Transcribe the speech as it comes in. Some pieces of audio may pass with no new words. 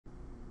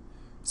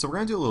So we're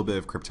going to do a little bit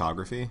of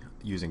cryptography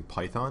using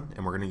Python,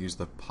 and we're going to use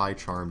the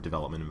PyCharm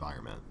development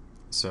environment.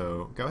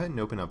 So go ahead and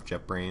open up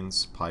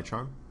JetBrains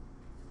PyCharm.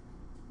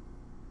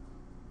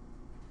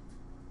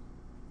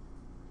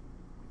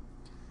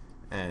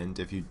 And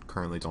if you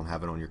currently don't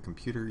have it on your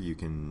computer, you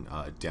can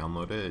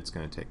download it. It's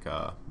going to take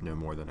no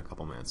more than a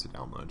couple minutes to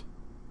download.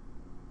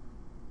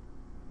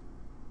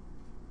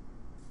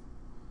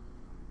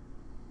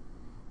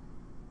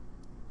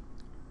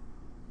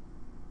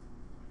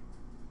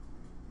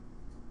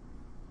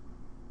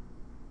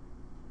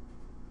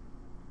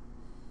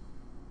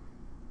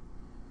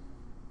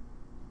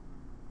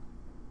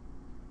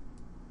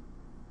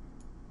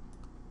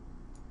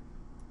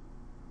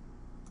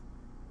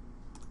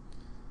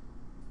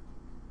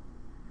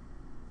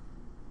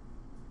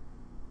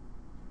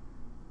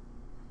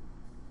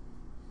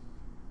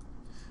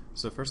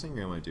 So the first thing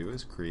you're going to do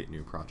is create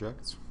new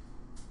projects.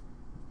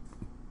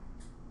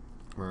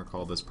 We're going to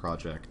call this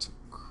project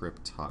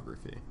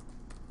Cryptography.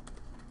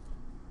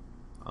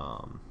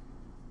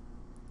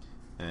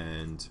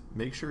 And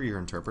make sure your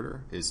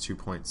interpreter is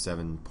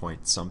 2.7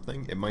 point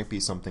something. It might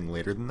be something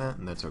later than that,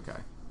 and that's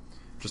okay.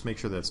 Just make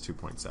sure that it's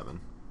 2.7.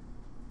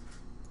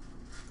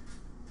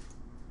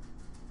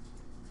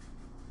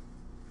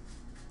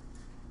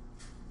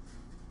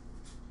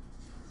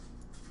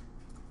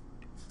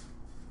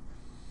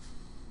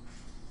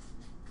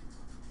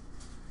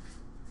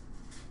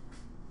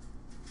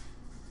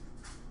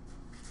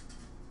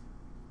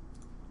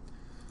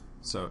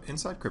 So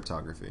inside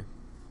cryptography,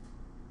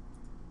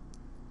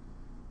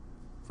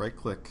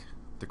 right-click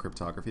the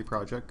cryptography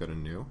project, go to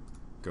New,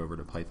 go over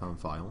to Python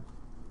File,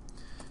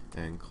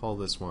 and call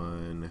this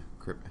one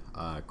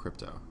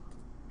Crypto.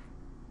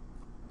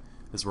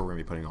 This is where we're going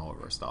to be putting all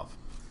of our stuff.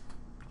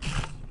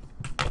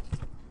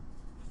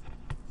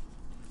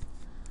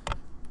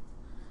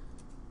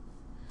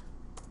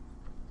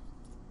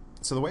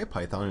 So the way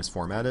Python is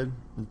formatted,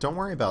 don't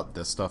worry about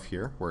this stuff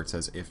here, where it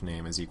says if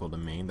name is equal to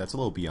main. That's a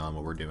little beyond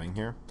what we're doing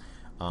here.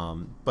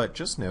 But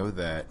just know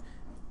that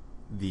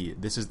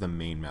this is the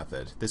main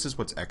method. This is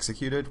what's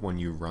executed when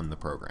you run the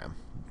program.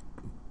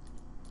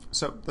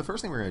 So the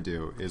first thing we're going to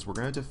do is we're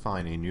going to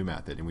define a new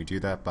method, and we do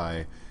that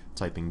by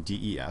typing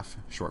DEF,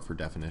 short for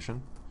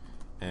definition,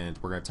 and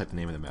we're going to type the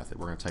name of the method.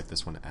 We're going to type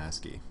this one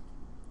ASCII.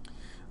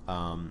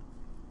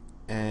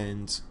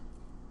 And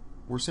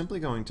we're simply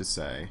going to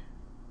say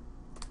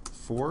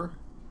for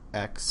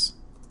x,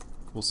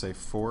 we'll say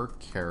for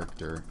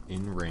character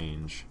in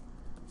range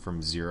from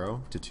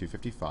 0 to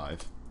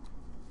 255,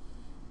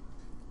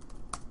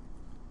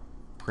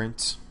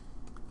 print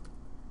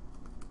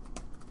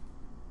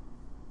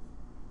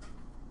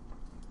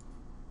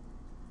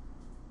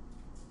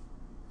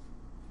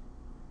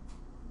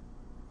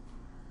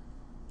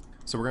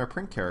so we're going to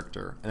print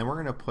character, and then we're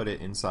going to put it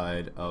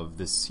inside of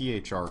the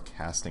CHR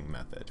casting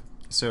method.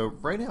 So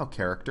right now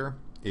character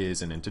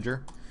is an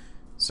integer,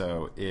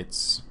 so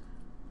it's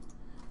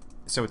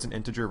an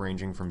integer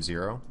ranging from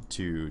 0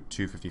 to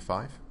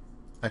 255.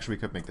 Actually, we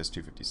could make this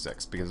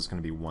 256 because it's going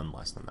to be one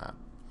less than that.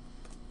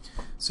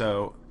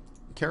 So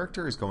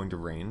character is going to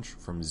range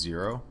from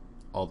 0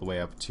 all the way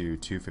up to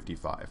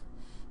 255.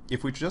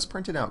 If we just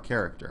printed out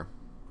character,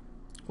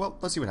 well,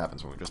 let's see what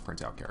happens when we just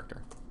print out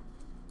character.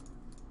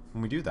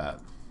 When we do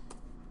that,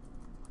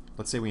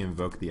 let's say we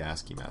invoke the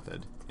ASCII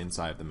method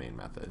inside of the main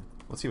method.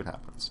 Let's see what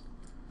happens.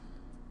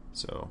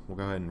 So we'll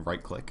go ahead and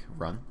right-click,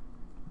 run.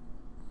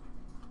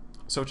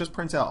 So it just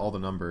prints out all the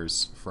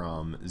numbers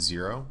from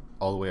 0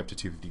 all the way up to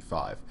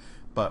 255.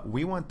 But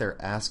we want their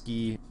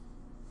ASCII.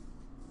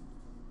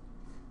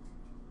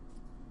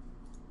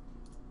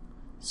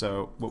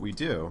 So what we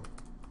do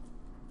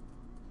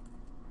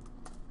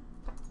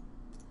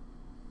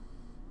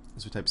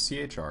is we type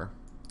CHR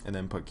and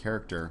then put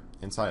character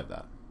inside of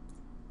that.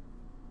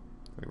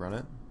 We run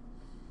it.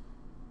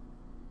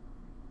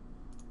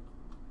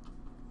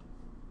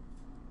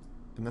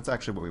 And that's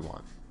actually what we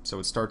want. So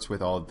it starts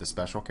with all of the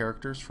special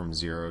characters from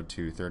 0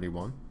 to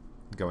 31,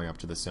 going up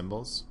to the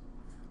symbols,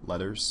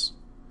 letters,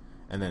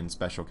 and then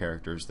special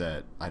characters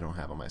that I don't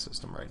have on my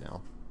system right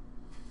now.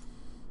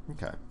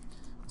 Okay,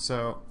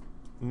 so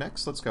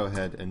next let's go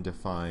ahead and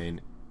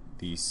define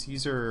the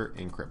Caesar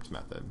Encrypt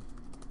method.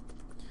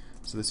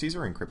 So the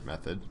Caesar Encrypt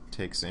method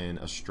takes in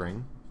a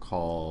string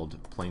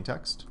called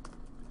plaintext,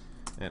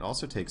 and it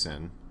also takes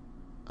in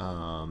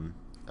a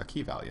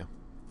key value.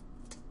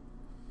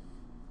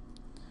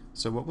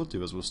 So what we'll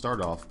do is we'll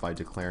start off by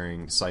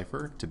declaring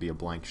cipher to be a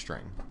blank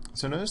string.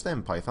 So notice that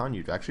in Python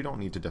you actually don't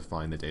need to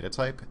define the data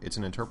type. It's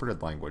an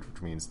interpreted language,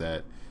 which means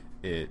that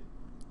the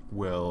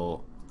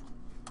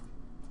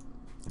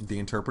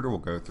interpreter will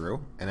go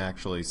through and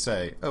actually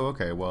say, oh,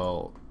 okay,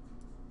 well,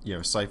 you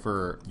know,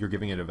 cipher, you're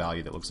giving it a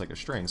value that looks like a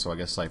string, so I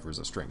guess cipher is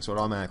a string. So it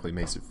automatically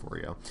makes it for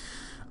you.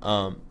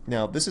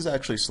 Now, this is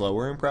actually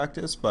slower in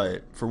practice,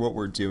 but for what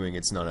we're doing,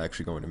 it's not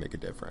actually going to make a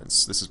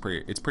difference. It's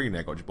pretty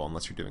negligible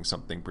unless you're doing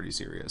something pretty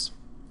serious.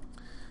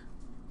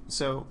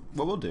 So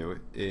what we'll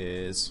do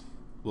is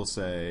we'll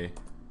say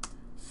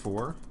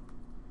for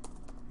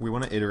we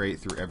want to iterate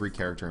through every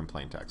character in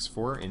plaintext.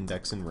 For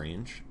index in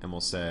range, and we'll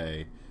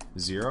say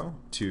 0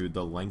 to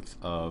the length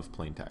of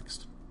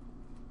plaintext.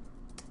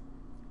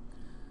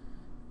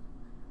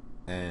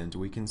 And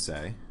we can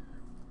say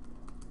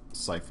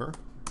cipher.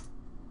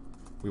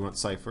 We want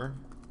cipher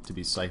to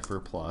be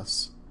cipher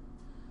plus,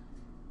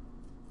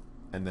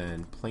 and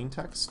then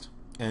plaintext.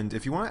 And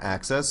if you want to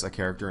access a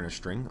character in a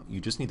string,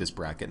 you just need this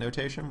bracket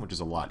notation, which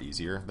is a lot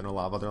easier than a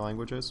lot of other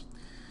languages.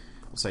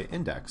 We'll say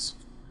index.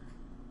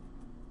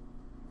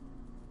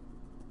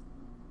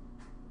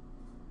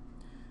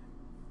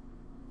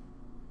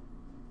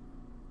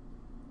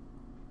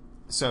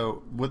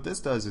 So what this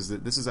does is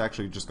that this is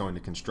actually just going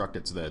to construct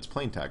it so that it's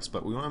plaintext,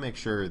 but we want to make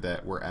sure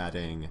that we're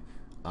adding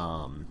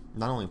not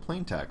only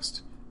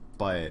plaintext,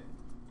 but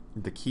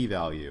the key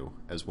value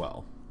as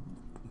well.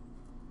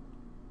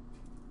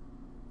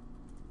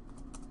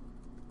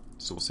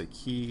 So we'll say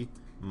key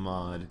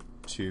mod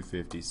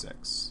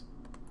 256.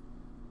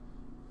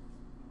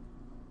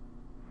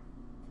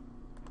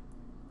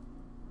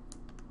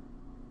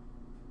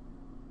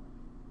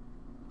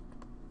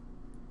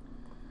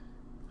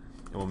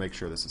 And we'll make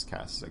sure this is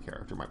cast as a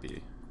character. Might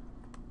be.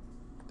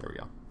 There we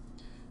go.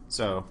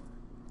 So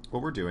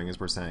what we're doing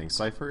is we're saying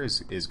cipher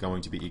is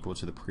going to be equal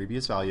to the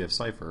previous value of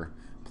cipher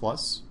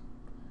plus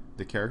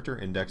the character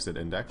indexed at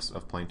index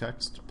of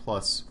plaintext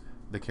plus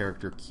the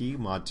character key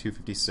mod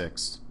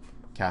 256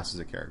 cast as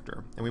a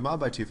character. And we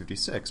mod by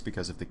 256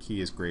 because if the key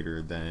is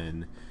greater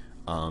than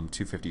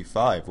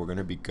 255, we're going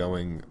to be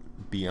going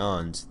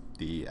beyond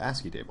the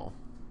ASCII table.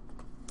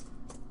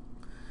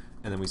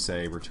 And then we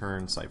say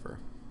return cipher.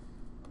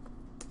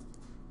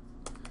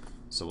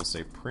 So we'll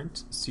say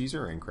print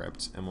Caesar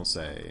Encrypt, and we'll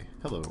say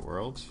hello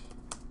world,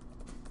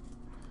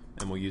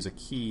 and we'll use a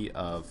key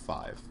of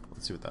 5.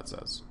 Let's see what that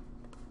says.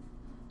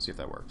 See if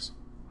that works.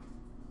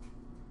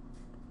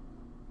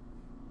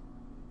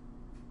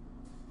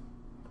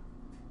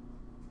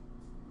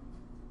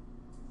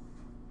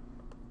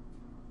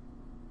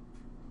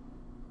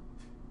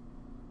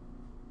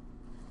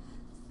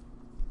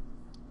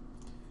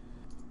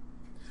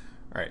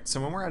 Alright,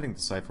 so when we're adding the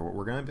cipher, what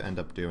we're going to end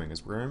up doing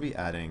is we're going to be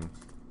adding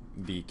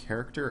the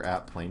character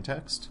at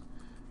plaintext,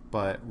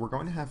 but we're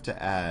going to have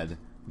to add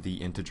the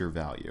integer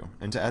value.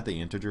 And to add the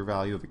integer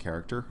value of a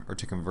character, or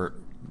to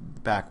convert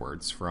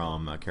backwards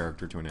from a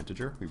character to an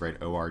integer, we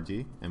write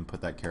ORD and put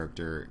that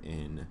character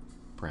in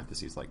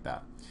parentheses like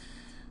that.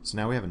 So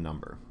now we have a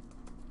number.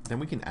 Then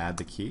we can add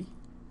the key.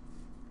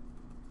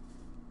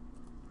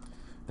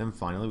 Then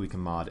finally we can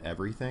mod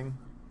everything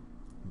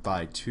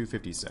by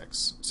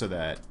 256, so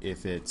that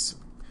if it's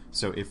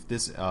if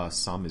this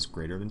sum is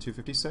greater than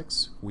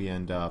 256, we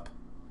end up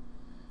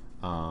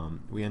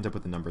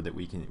with the number that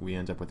we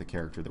end up with a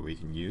character that we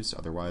can use.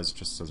 Otherwise, it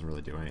just doesn't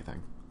really do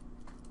anything.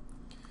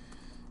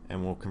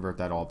 And we'll convert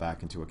that all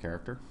back into a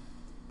character.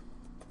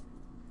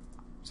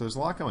 So there's a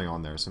lot going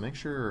on there. So make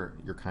sure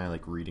you're kind of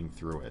like reading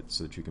through it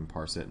so that you can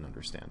parse it and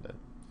understand it.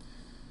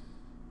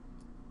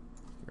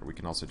 Or we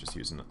can also just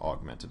use an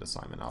augmented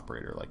assignment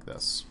operator like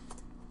this.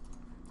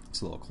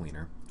 It's a little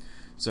cleaner.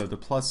 So the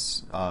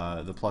plus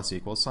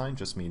equals sign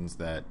just means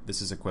that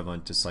this is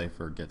equivalent to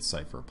cipher gets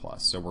cipher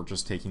plus. So we're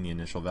just taking the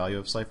initial value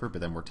of cipher, but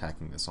then we're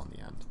tacking this on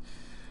the end.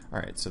 All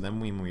right, so then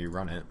when we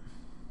run it,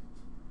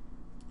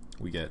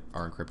 we get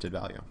our encrypted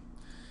value.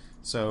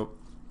 So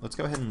let's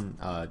go ahead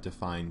and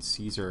define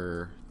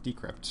Caesar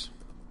Decrypt.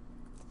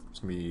 It's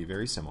going to be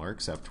very similar,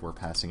 except we're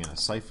passing in a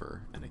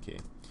cipher and a key.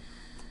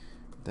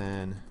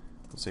 Then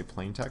we'll say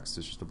plaintext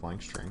is just a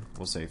blank string.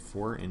 We'll say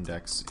for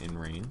index in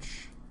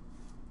range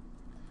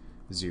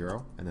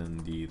 0, and then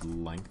the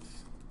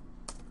length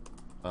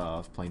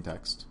of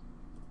plaintext.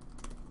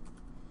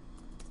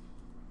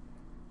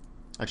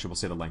 Actually, we'll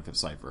say the length of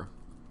cipher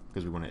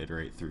because we want to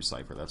iterate through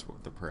cipher. That's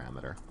what the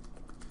parameter.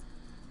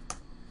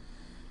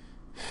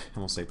 And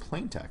we'll say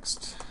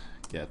plaintext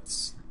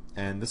gets,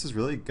 and this is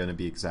really going to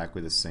be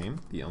exactly the same.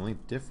 The only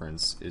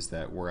difference is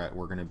that we're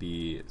going to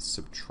be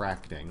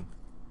subtracting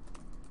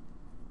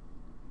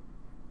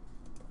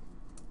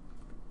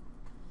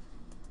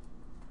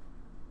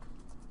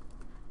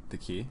the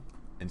key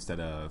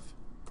instead of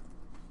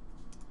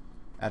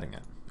adding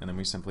it, and then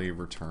we simply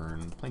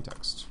return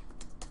plaintext.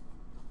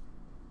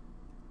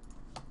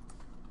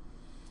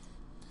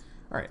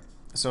 Alright,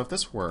 so if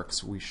this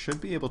works, we should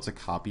be able to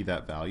copy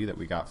that value that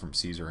we got from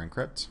Caesar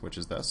Encrypt, which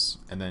is this,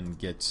 and then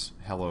get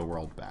hello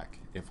world back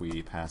if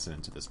we pass it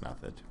into this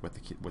method with the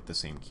key, with the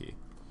same key.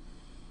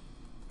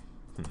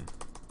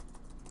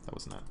 That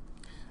wasn't it.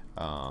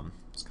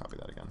 Let's copy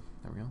that again.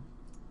 There we go.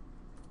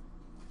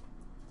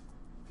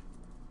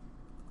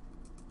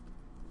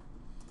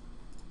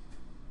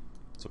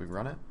 So we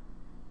run it.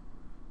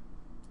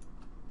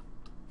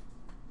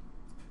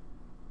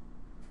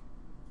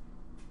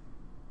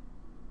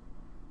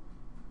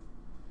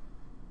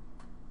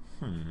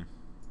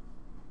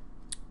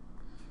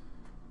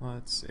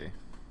 Let's see.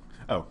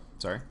 Oh,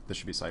 sorry. This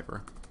should be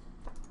cipher.